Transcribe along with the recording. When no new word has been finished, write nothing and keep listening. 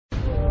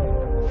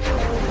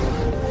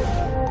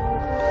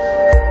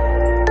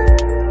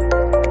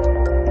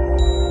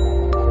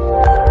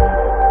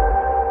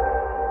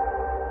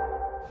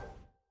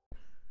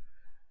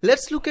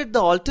at the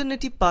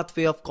alternative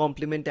pathway of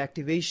complement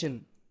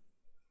activation.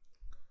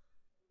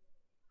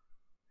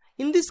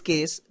 In this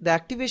case, the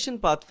activation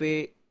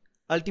pathway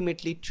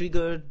ultimately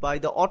triggered by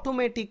the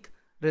automatic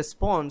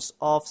response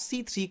of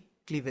C3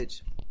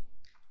 cleavage.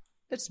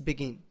 Let's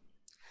begin.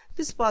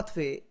 This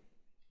pathway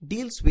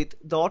deals with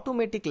the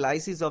automatic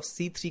lysis of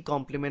C3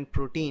 complement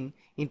protein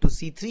into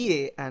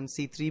C3A and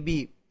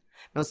C3B.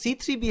 Now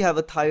C3B have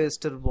a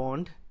thioester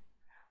bond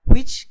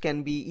which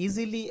can be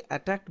easily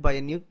attacked by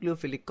a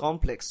nucleophilic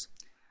complex.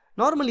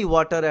 Normally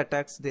water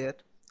attacks there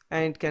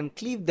and can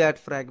cleave that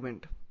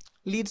fragment,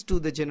 leads to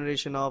the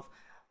generation of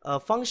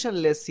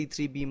functionless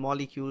C3B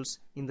molecules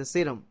in the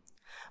serum.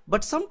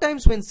 But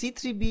sometimes when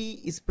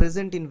C3B is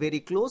present in very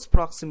close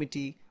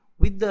proximity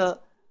with the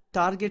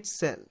target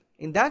cell,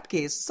 in that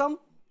case some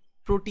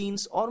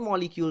proteins or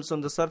molecules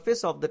on the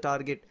surface of the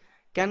target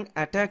can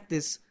attack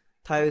this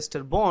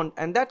thioester bond,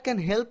 and that can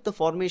help the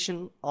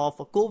formation of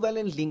a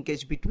covalent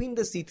linkage between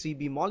the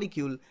C3B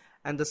molecule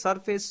and the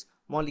surface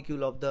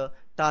molecule of the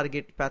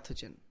target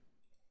pathogen.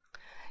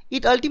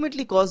 It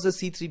ultimately causes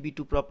the C3B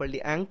to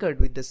properly anchored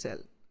with the cell.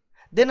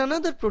 Then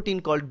another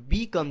protein called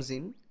B comes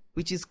in,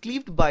 which is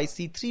cleaved by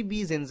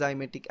C3B's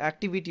enzymatic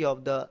activity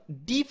of the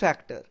D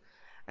factor,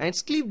 and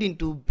it's cleaved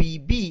into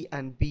BB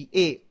and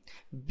BA.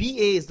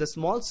 BA is the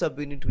small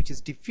subunit which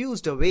is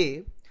diffused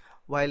away,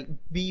 while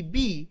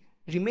BB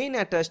remain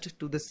attached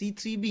to the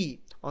C3B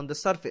on the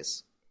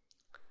surface.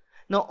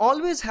 Now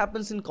always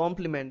happens in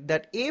complement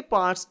that A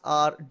parts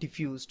are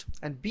diffused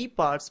and B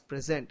parts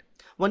present.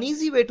 One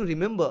easy way to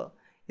remember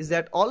is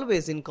that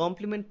always in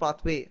complement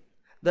pathway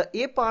the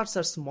A parts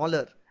are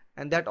smaller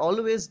and that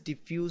always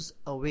diffuse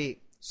away.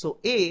 So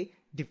A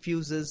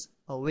diffuses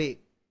away,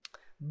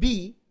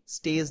 B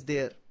stays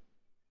there.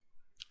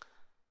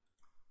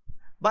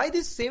 By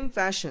this same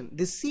fashion,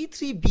 this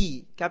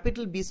C3B,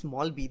 capital B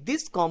small b,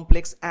 this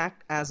complex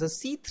acts as a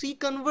C3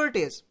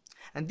 convertase,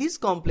 and this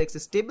complex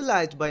is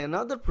stabilized by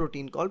another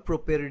protein called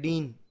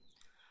propyridine.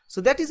 So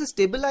that is a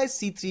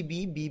stabilized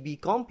C3B BB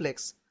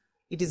complex.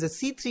 It is a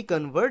C3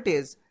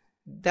 convertase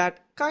that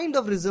kind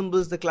of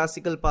resembles the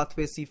classical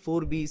pathway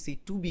C4B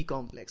C2B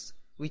complex,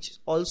 which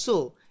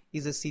also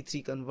is a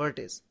C3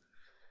 convertase.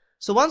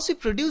 So once we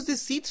produce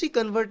this C3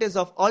 convertase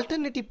of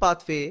alternative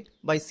pathway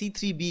by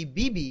C3B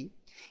BB,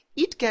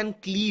 it can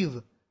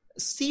cleave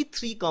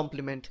C3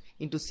 complement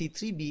into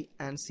C3B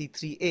and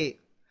C3A.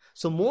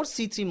 So more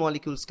C3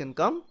 molecules can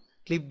come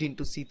cleaved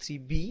into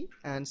C3B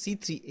and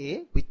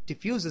C3A, which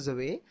diffuses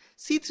away.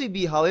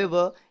 C3B,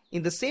 however,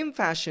 in the same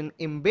fashion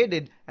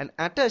embedded and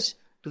attached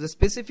to the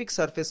specific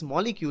surface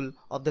molecule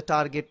of the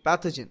target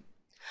pathogen.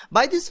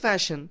 By this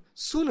fashion,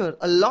 sooner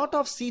a lot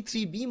of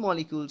C3B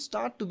molecules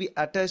start to be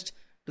attached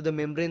to the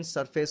membrane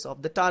surface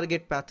of the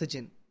target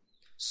pathogen.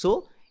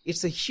 So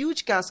it's a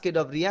huge cascade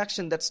of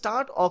reaction that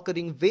start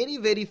occurring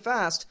very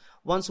fast.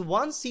 Once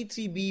one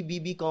C3B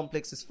BB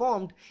complex is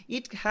formed,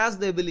 it has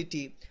the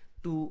ability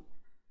to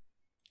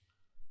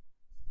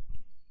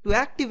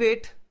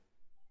activate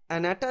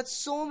and attach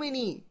so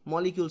many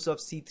molecules of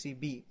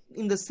C3B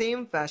in the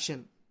same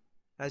fashion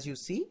as you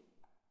see.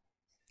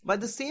 By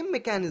the same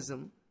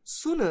mechanism,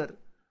 sooner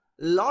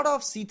a lot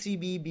of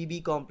C3B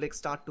BB complex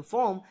start to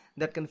form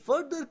that can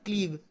further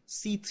cleave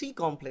C3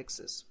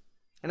 complexes,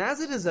 and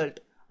as a result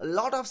a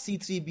lot of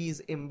C3B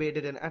is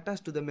embedded and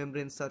attached to the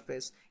membrane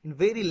surface in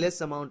very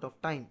less amount of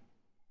time.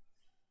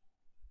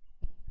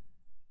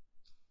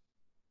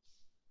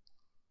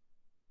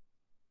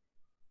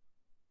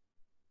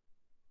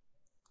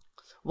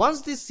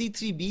 Once this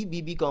C3B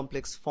BB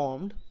complex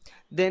formed,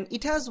 then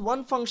it has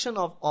one function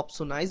of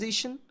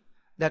opsonization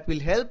that will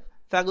help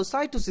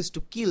phagocytosis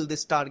to kill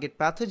this target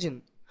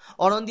pathogen,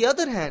 or on the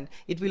other hand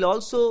it will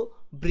also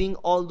bring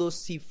all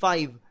those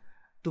C5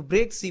 to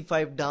break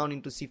C5 down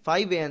into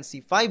C5A and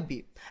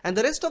C5B, and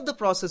the rest of the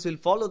process will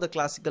follow the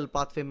classical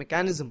pathway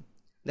mechanism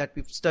that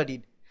we've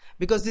studied,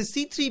 because this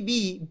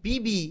C3B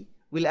BB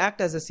will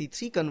act as a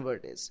C3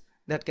 convertase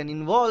that can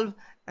involve,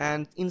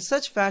 and in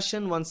such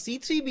fashion once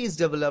C3B is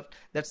developed,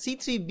 that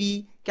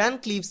C3B can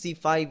cleave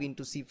C5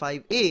 into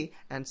C5A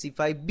and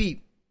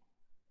C5B,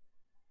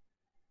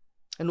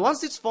 and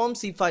once it's formed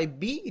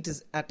C5B, it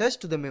is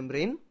attached to the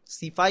membrane,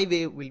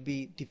 C5A will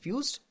be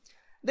diffused.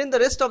 Then the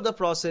rest of the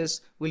process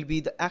will be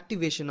the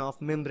activation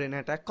of membrane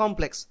attack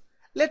complex.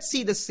 Let's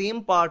see the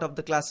same part of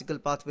the classical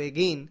pathway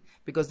again,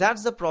 because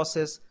that's the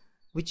process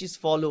which is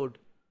followed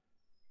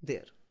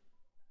there.